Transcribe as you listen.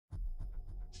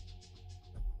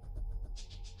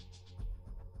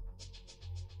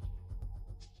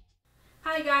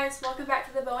Hi guys, welcome back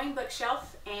to the Boeing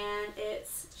bookshelf, and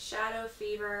it's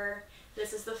Shadowfever.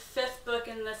 This is the 5th book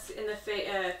in the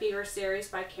Fever series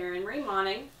by Karen Marie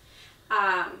Moning.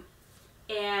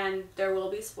 And there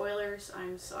will be spoilers.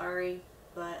 I'm sorry,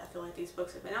 but I feel like these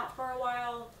books have been out for a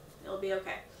while. It'll be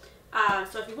okay.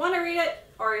 So if you want to read it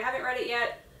or you haven't read it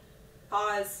yet,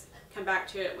 pause, come back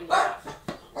to it when you have.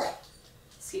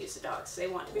 Excuse the dogs; they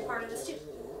want to be part of this too.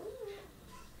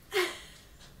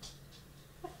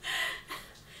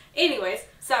 Anyways,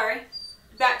 sorry.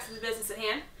 Back to the business at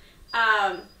hand.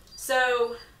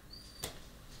 So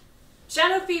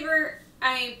Shadowfever,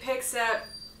 picks up,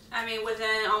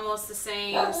 within almost the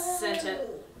same sentence.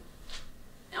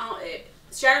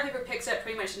 Shadowfever picks up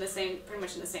pretty much in the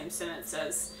same sentence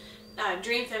as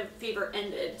Dream Fever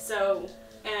ended. So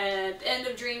at the end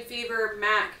of Dream Fever,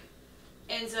 Mac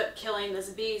ends up killing this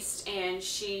beast, and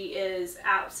she is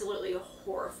absolutely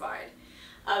horrified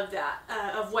of that,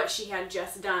 of what she had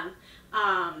just done.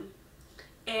 And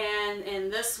in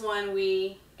this one,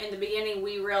 in the beginning,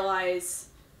 we realize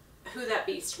who that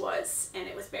beast was, and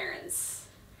it was Baron's.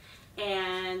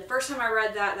 And the first time I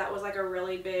read that, that was like a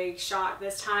really big shock.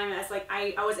 This time, it's like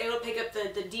I was able to pick up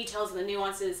the details and the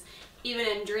nuances, even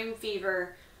in Dream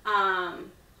Fever, that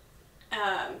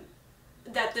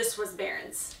this was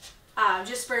Baron's.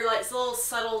 Just for like little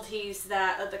subtleties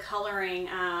that the coloring,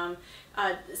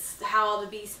 how the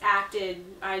beast acted,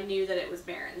 I knew that it was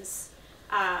Baron's,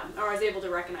 or I was able to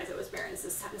recognize it was Baron's the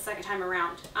second time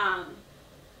around.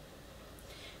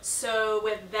 So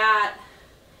with that,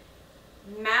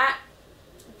 Matt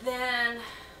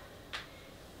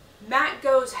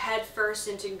goes headfirst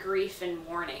into grief and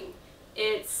mourning.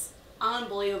 It's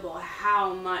unbelievable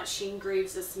how much she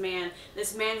grieves this man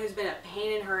who's been a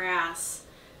pain in her ass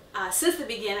since the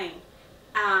beginning.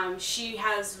 She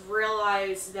has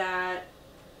realized that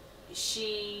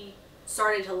she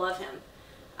started to love him,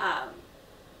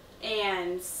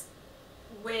 and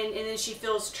then she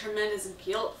feels tremendous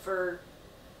guilt for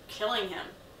killing him,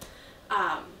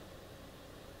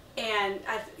 and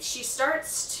she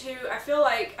starts to. I feel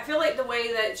like the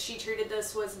way that she treated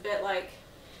this was a bit like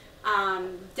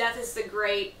death is the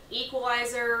great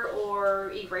equalizer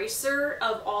or eraser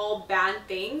of all bad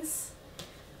things.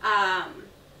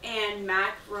 And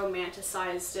Mac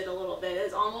romanticized it a little bit.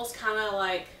 It's almost kind of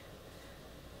like,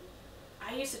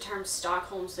 I use the term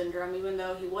Stockholm Syndrome, even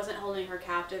though he wasn't holding her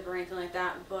captive or anything like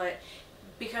that, but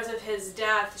because of his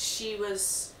death, she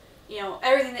was,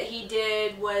 everything that he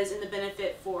did was in the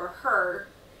benefit for her,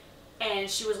 and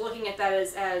she was looking at that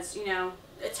as a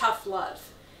tough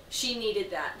love. She needed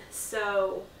that.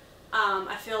 So,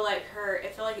 I feel like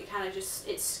it kind of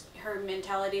just, her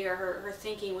mentality or her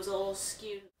thinking was a little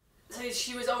skewed. So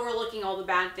she was overlooking all the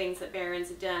bad things that Baron's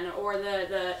had done, or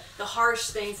the harsh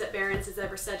things that Baron's has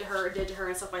ever said to her or did to her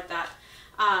and stuff like that.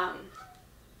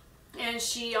 And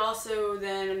she also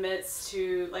then admits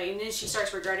to, and then she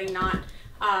starts regretting not,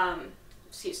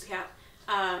 excuse the cat,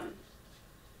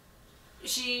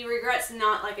 she regrets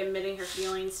not, admitting her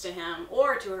feelings to him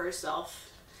or to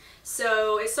herself.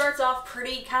 So it starts off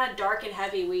pretty kind of dark and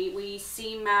heavy. We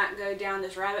see Matt go down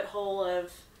this rabbit hole of,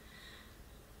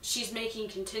 she's making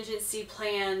contingency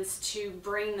plans to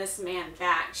bring this man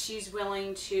back. She's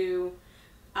willing to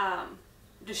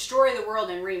destroy the world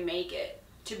and remake it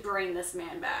to bring this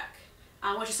man back,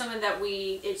 which is something that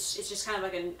it's just kind of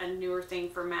like a newer thing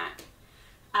for Mac.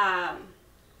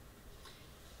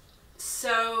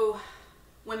 So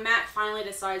when Mac finally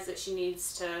decides that she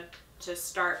needs to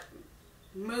start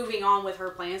moving on with her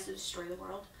plans to destroy the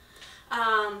world,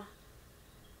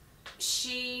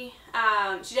 she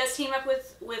does team up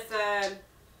with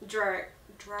Derek.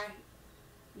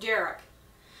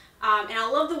 And I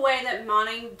love the way that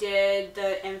Moning did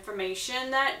the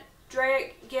information that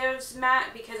Drake gives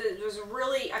Matt, because it was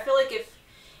really, I feel like if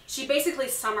she basically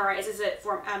summarizes it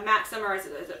for Matt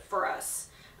summarizes it for us,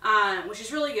 which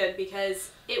is really good,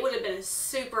 because it would have been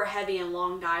super heavy and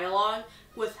long dialogue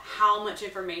with how much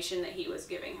information that he was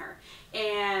giving her,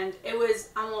 and it was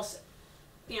almost,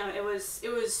 it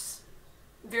was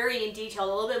very in detail,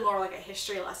 a little bit more like a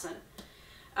history lesson.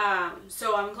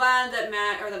 So I'm glad that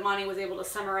Moning was able to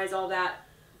summarize all that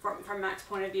from Mac's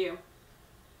point of view.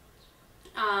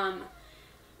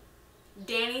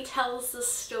 Danny tells the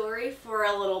story for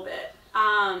a little bit.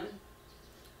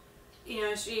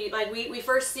 We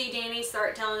first see Danny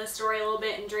start telling the story a little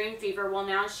bit in Dream Fever. Well,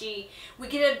 now we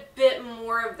get a bit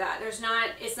more of that. It's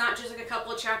not just like a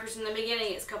couple of chapters in the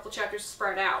beginning, it's a couple of chapters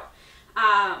spread out.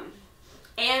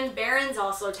 And Baron's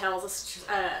also tells us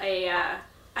a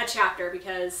chapter,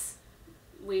 because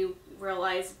we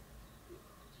realize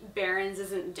Barons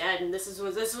isn't dead, and this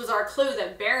was our clue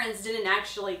that Barons didn't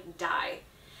actually die.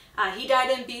 He died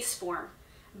in beast form,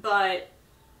 but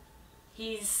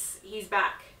he's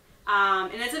back.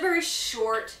 And it's a very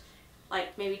short,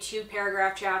 like maybe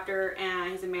 2-paragraph chapter,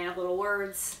 and he's a man of little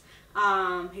words.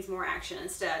 He's more action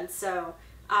instead. So,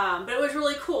 but it was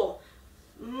really cool.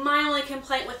 My only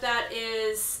complaint with that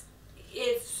is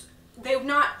it's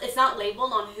not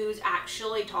labeled on who's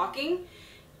actually talking.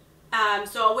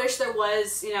 So I wish there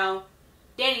was, you know,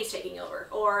 Danny's taking over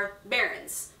or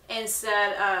Barons,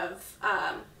 instead of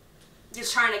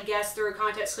just trying to guess through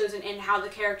context clues and how the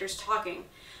character's talking.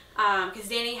 Because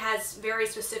Danny has very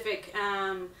specific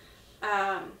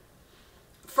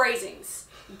phrasings.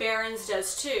 Barons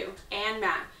does too, and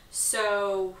Matt.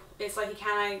 So it's like you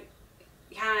kind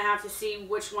of have to see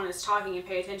which one is talking and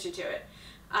pay attention to it.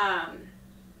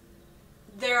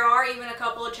 There are even a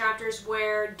couple of chapters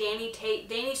where Danny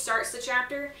starts the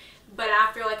chapter, but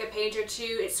after like a page or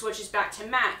two, it switches back to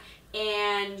Matt,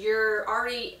 and you're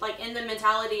already like in the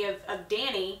mentality of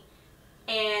Danny,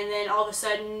 and then all of a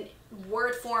sudden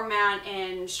word format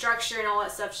and structure and all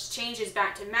that stuff changes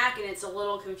back to Mac, and it's a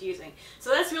little confusing.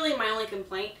 So that's really my only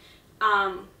complaint,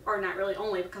 or not really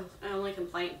only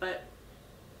complaint, but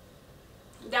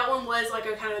that one was like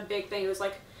a kind of a big thing. It was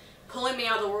like pulling me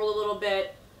out of the world a little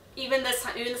bit. Even the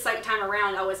second time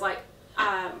around, I was like,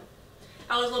 I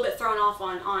was a little bit thrown off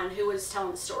on who was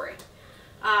telling the story.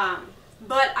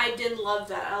 But I did love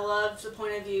that. I loved the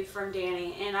point of view from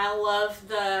Danny, and I love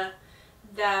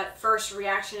that first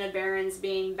reaction of Barons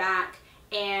being back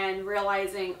and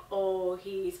realizing, oh,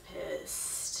 he's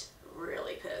pissed,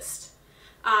 really pissed.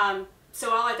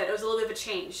 So I like that. It was a little bit of a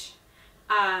change.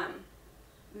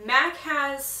 Mac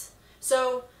has,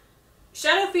 so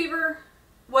Shadowfever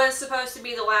was supposed to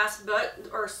be the last book,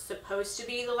 or supposed to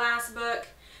be the last book.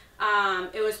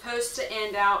 It was supposed to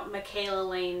end out Michaela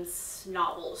Lane's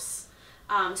novels.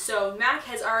 So Mac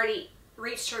has already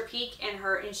reached her peak and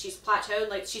she's plateaued.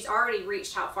 Like, she's already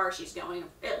reached how far she's going,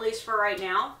 at least for right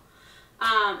now.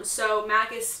 So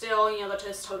Mac is still, you know,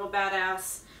 this total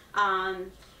badass.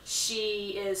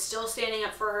 She is still standing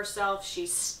up for herself.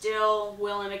 She's still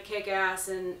willing to kick ass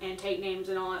and take names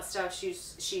and all that stuff.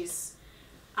 She's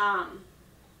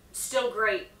still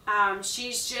great.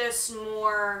 She's just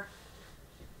more,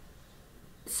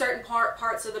 certain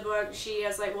parts of the book, she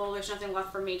is like, well, there's nothing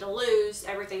left for me to lose.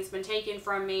 Everything's been taken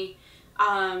from me.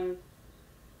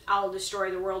 I'll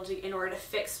destroy the world in order to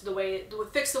fix the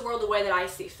world the way that I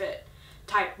see fit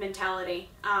type mentality.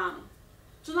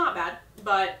 So not bad,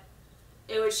 but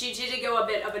she did go a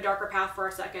bit of a darker path for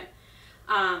a second.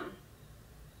 On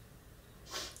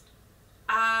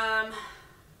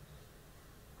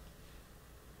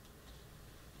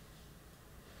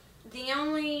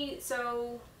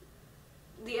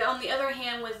the other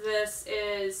hand with this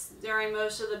is, during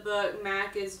most of the book,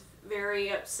 Mac is very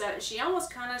upset. She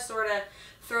almost kind of sort of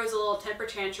throws a little temper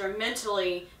tantrum,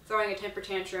 mentally throwing a temper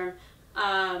tantrum,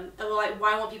 like,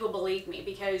 why won't people believe me?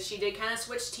 Because she did kind of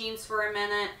switch teams for a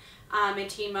minute, and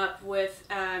team up with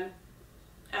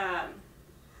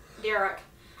Derek,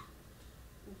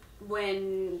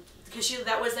 because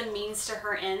that was a means to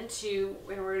her end in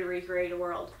order to recreate a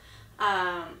world.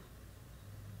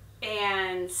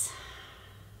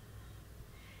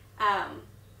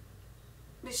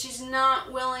 But she's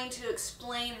not willing to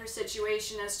explain her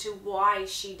situation as to why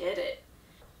she did it.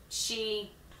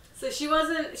 She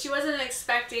wasn't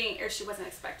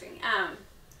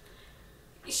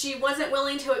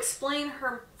willing to explain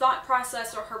her thought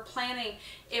process or her planning.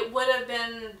 It would have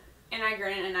been, and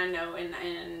I know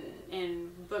in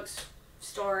books,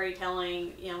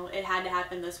 storytelling, you know, it had to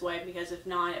happen this way, because if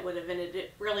not, it would have ended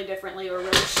it really differently or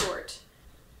really short.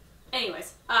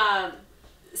 Anyways,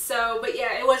 but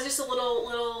yeah, it was just a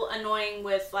little annoying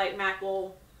with like Mac,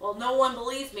 well, no one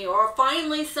believes me, or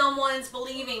finally someone's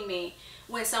believing me,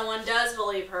 when someone does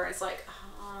believe her. It's like,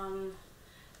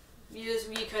 you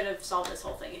could have solved this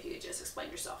whole thing if you had just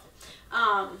explained yourself.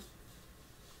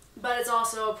 But it's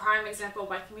also a prime example of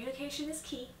why communication is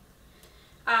key.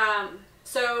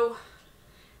 So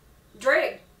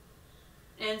Drake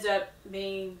ends up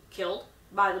being killed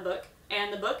by the book,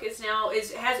 and the book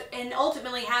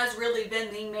ultimately has really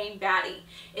been the main baddie.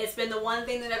 It's been the one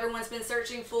thing that everyone's been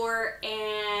searching for,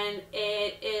 and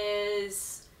it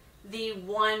is the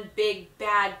one big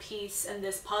bad piece in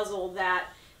this puzzle that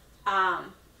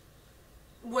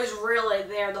was really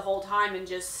there the whole time, and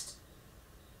just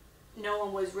no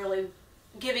one was really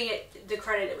giving it the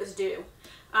credit it was due.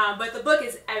 But the book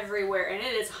is everywhere, and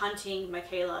it is hunting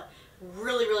Michaela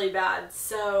really, really bad.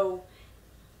 So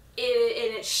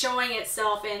it's showing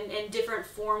itself in different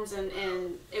forms, and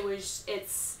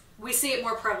it's we see it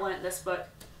more prevalent in this book.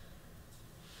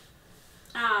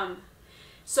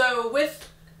 So with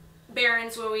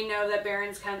Barrons, when we know that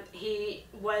Barrons he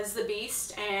was the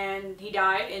Beast and he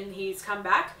died and he's come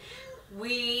back,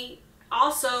 we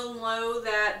also know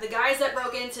that the guys that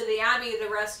broke into the Abbey to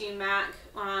rescue Mac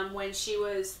when she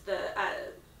was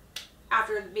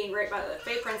after being raped by the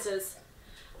Fae Princess,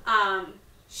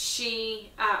 he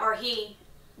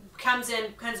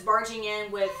comes barging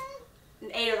in with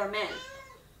 8 other men.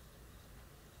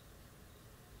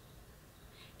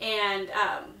 And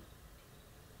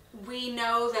we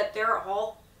know that they're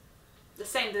all the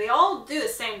same. They all do the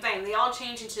same thing. They all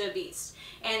change into a beast.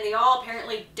 And they all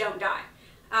apparently don't die.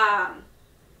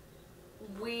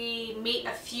 We meet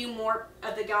a few more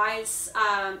of the guys,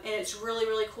 and it's really,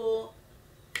 really cool.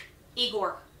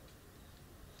 Igor.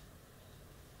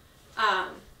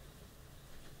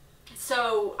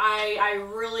 So I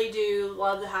really do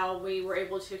love how we were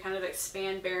able to kind of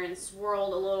expand Barron's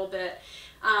world a little bit,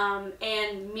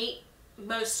 and meet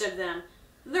most of them.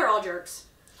 They're all jerks.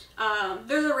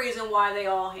 There's a reason why they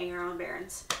all hang around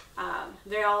Barrons.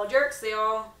 They're all jerks. They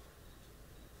all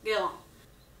get along.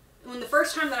 When the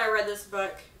first time that I read this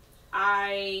book,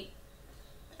 I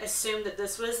assumed that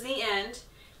this was the end.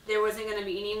 There wasn't going to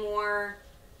be any more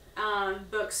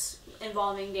books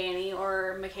involving Danny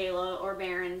or Michaela or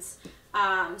Barrons.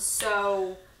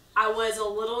 So I was a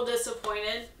little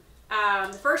disappointed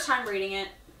the first time reading it.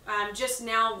 I'm just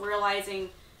now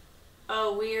realizing,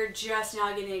 oh, we're just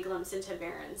now getting a glimpse into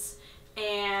Barrons,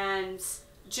 and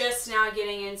just now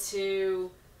getting into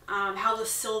how the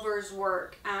Silvers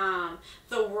work,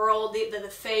 the world, the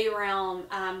Fae realm,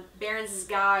 Barrons'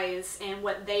 guys, and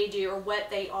what they do or what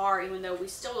they are, even though we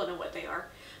still don't know what they are.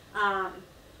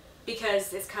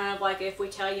 Because it's kind of like, if we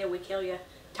tell you, we kill you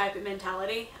type of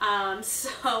mentality.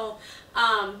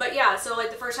 But yeah, so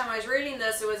like the first time I was reading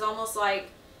this, it was almost like,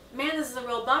 man, this is a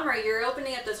real bummer. You're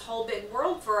opening up this whole big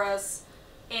world for us,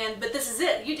 but this is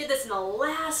it. You did this in the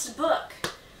last book.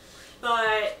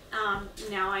 But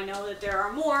now I know that there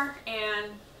are more,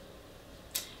 and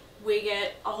we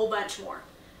get a whole bunch more.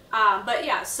 But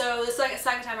yeah, so the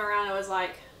second time around, I was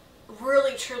like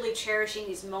really truly cherishing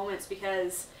these moments,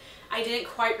 because I didn't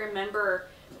quite remember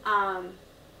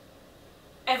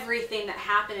everything that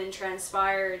happened and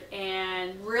transpired,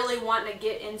 and really wanting to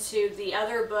get into the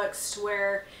other books to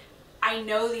where I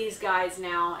know these guys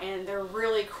now, and they're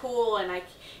really cool, and I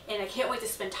can't wait to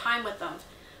spend time with them.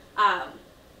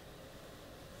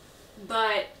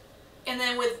 And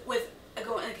then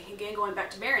going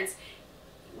back to Barrons,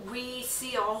 we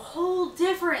see a whole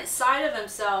different side of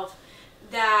himself,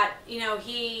 that, you know,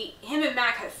 him and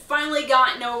Mac have finally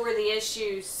gotten over the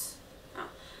issues.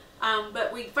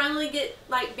 But we finally get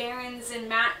like Barrons and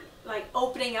Mac like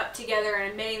opening up together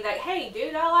and admitting that, hey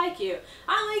dude, I like you.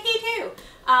 I like you too.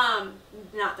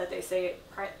 Not that they say it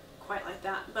quite like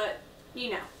that, but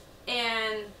you know.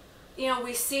 And you know,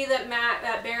 we see that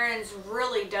Barrons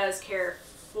really does care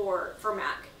for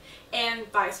Mac, and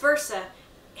vice versa.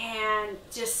 And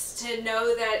just to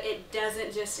know that it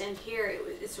doesn't just end here,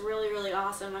 it's really, really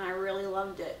awesome, and I really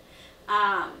loved it.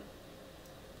 And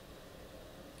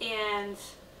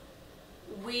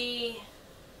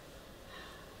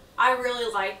I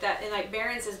really like that, and like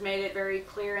Barrons has made it very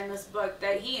clear in this book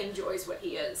that he enjoys what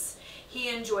he is. He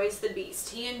enjoys the Beast.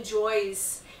 He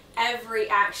enjoys every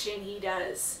action he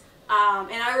does.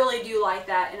 And I really do like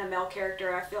that in a male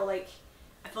character. I feel like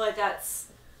that's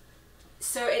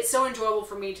so, it's so enjoyable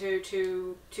for me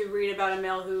to read about a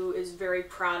male who is very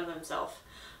proud of himself.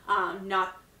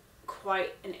 Not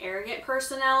quite an arrogant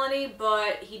personality,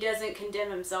 but he doesn't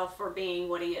condemn himself for being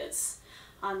what he is,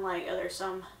 unlike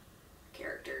some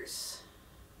characters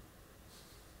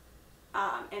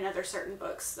in other certain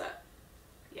books that,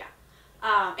 yeah.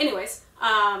 Anyways,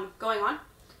 going on,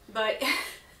 but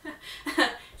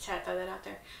should I throw that out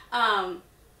there?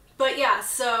 But yeah,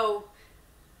 so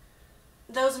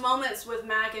those moments with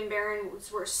Mac and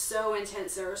Barrons were so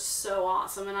intense. They were so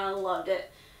awesome, and I loved it.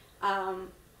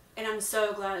 And I'm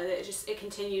so glad that it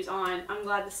continues on. I'm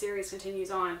glad the series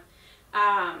continues on.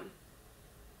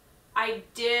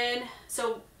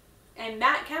 And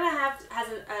Mac kind of has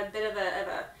a bit of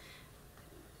a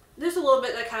there's a little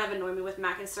bit that kind of annoyed me with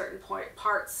Mac in certain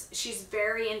parts. She's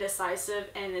very indecisive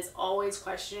and is always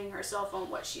questioning herself on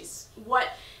what she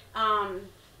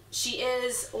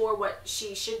is, or what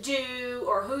she should do,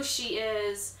 or who she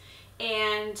is.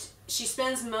 And she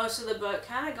spends most of the book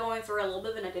kind of going through a little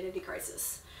bit of an identity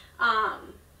crisis.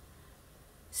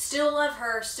 Still love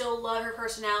her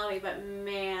personality, but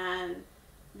man,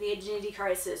 the identity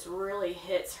crisis really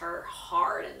hits her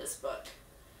hard in this book.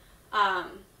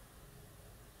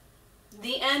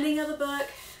 The ending of the book,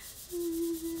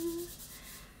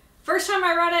 First time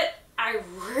I read it, I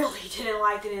really didn't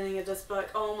like the ending of this book.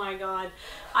 Oh my god.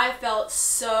 I felt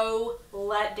so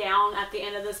let down at the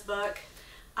end of this book.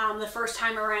 The first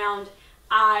time around,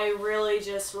 I really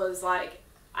just was like,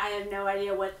 I have no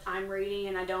idea what I'm reading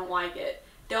and I don't like it.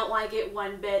 Don't like it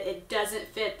one bit. It doesn't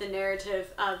fit the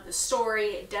narrative of the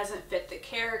story. It doesn't fit the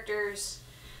characters.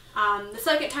 The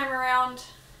second time around,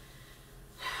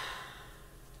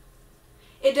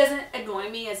 it doesn't annoy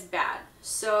me as bad.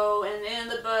 So in the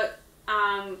end of the book,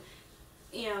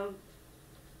 you know,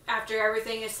 after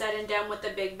everything is said and done with the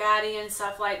big baddie and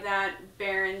stuff like that,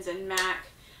 Barrons and Mac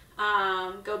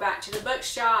go back to the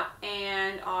bookshop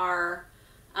and are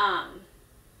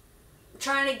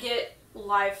trying to get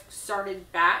life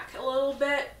started back a little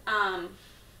bit.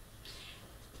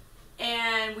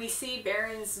 And we see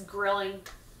Barrons grilling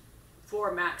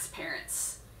for Mac's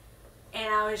parents.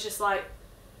 And I was just like,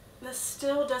 this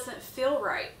still doesn't feel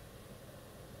right.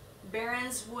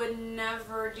 Barrons would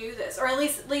never do this, or at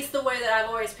least the way that I've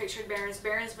always pictured Barrons.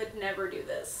 Barrons would never do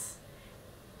this.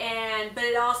 But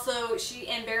it also,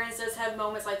 Barrons does have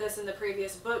moments like this in the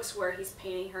previous books where he's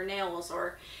painting her nails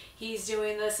or he's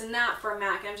doing this and that for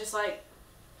Mac. And I'm just like,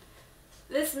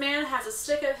 this man has a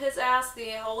stick up his ass the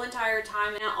whole entire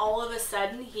time, and all of a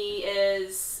sudden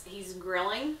he's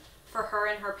grilling for her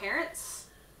and her parents.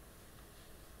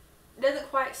 It doesn't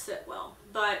quite sit well,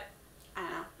 but I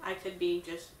don't know. I could be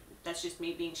that's just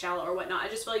me being shallow or whatnot. I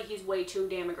just feel like he's way too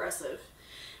damn aggressive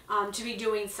to be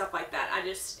doing stuff like that.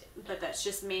 But that's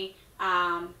just me.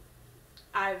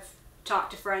 I've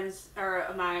talked to friends, or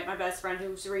my best friend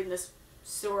who's reading this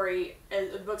story,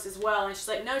 books as well, and she's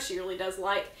like, no, she really does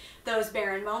like those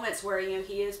barren moments where, you know,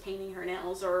 he is painting her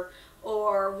nails or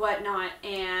whatnot,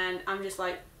 and I'm just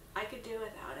like, I could do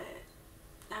without it.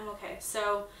 I'm okay.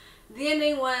 So the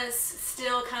ending was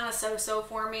still kind of so-so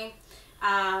for me.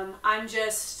 I'm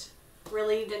just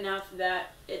relieved enough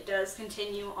that it does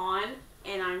continue on,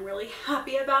 and I'm really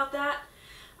happy about that.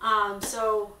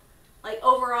 So like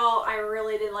overall, I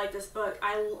really did like this book.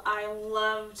 I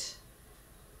loved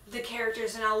the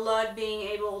characters, and I loved being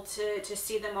able to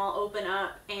see them all open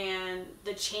up and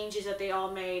the changes that they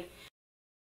all made.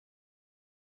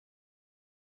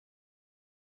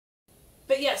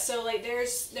 But yeah, so like there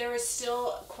was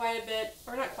still quite a bit,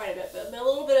 or not quite a bit, but a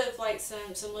little bit of like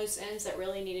some loose ends that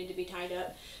really needed to be tied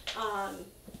up.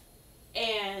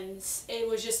 And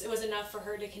it was enough for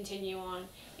her to continue on,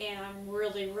 and I'm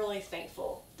really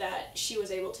thankful that she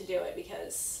was able to do it,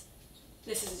 because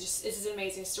this is an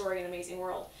amazing story, an amazing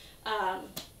world.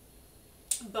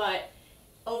 But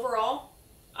overall,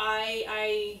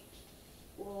 I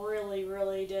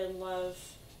really did love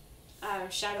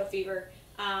Shadowfever.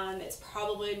 It's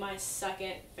probably my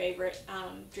second favorite.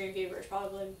 Dreamfever is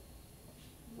probably,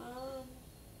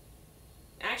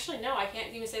 actually no, I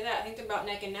can't even say that. I think they're about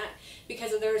neck and neck,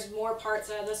 because there's more parts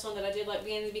of this one that I did like,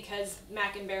 mainly because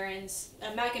Mac and Barrons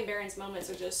moments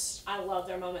are just, I love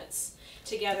their moments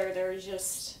together.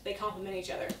 They complement each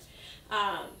other.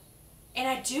 And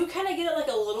I do kind of get it like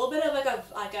a little bit of like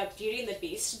a Beauty and the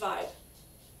Beast vibe,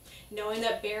 knowing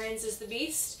that Barrons is the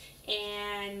Beast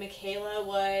and Michaela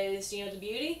was, you know, the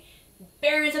beauty.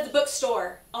 Barrons at the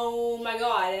bookstore. Oh my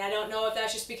god. And I don't know if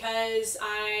that's just because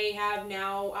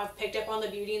I've picked up on the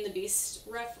Beauty and the Beast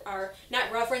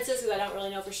not references, because I don't really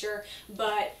know for sure,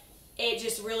 but it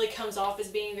just really comes off as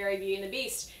being very Beauty and the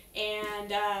Beast.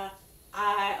 And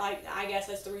I guess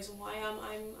that's the reason why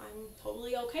I'm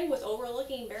totally okay with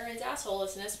overlooking Barron's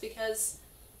assholelessness, because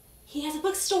he has a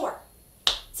bookstore.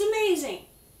 It's amazing.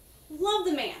 Love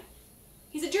the man.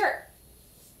 He's a jerk.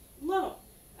 Love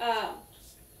him.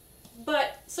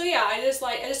 But so yeah, I just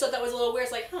thought that was a little weird.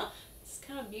 It's like, huh, it's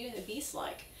kind of Beauty and the Beast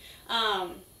like.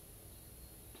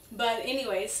 But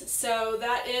anyways, so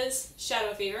that is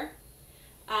Shadowfever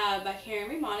by Karen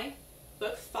Marie Moning,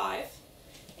 book 5,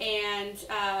 and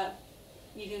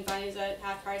you can find these at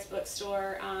Half Price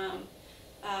Bookstore. I'm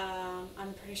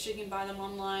pretty sure you can buy them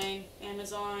online,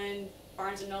 Amazon,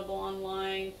 Barnes & Noble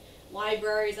online,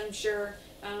 libraries, I'm sure.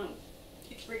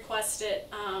 You can request it.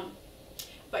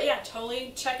 But yeah,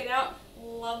 totally check it out.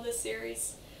 Love this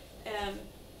series.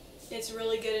 It's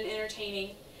really good and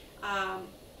entertaining.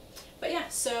 But yeah,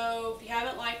 so if you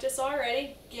haven't liked us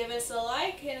already, give us a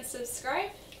like and a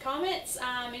subscribe, comments,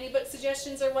 any book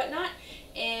suggestions or whatnot.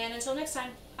 And until next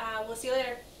time, we'll see you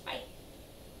later. Bye.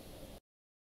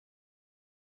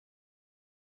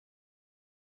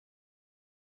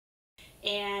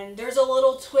 And there's a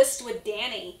little twist with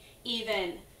Danny,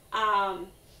 even.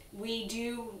 We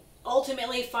do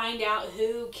ultimately find out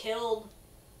who killed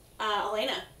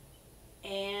Elena,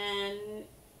 and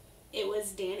it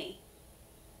was Danny.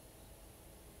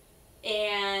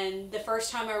 first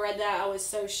time I read that, I was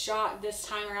so shocked. This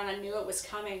time around, I knew it was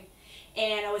coming.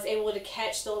 And I was able to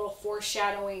catch the little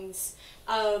foreshadowings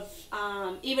of,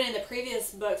 even in the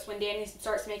previous books, when Dani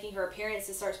starts making her appearance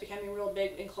and starts becoming real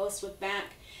big and close with Mac,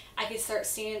 I could start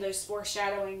seeing those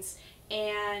foreshadowings.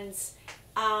 And,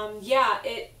 yeah,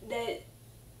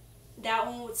 that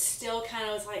one was still kind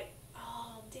of was like,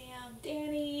 oh, damn,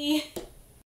 Dani.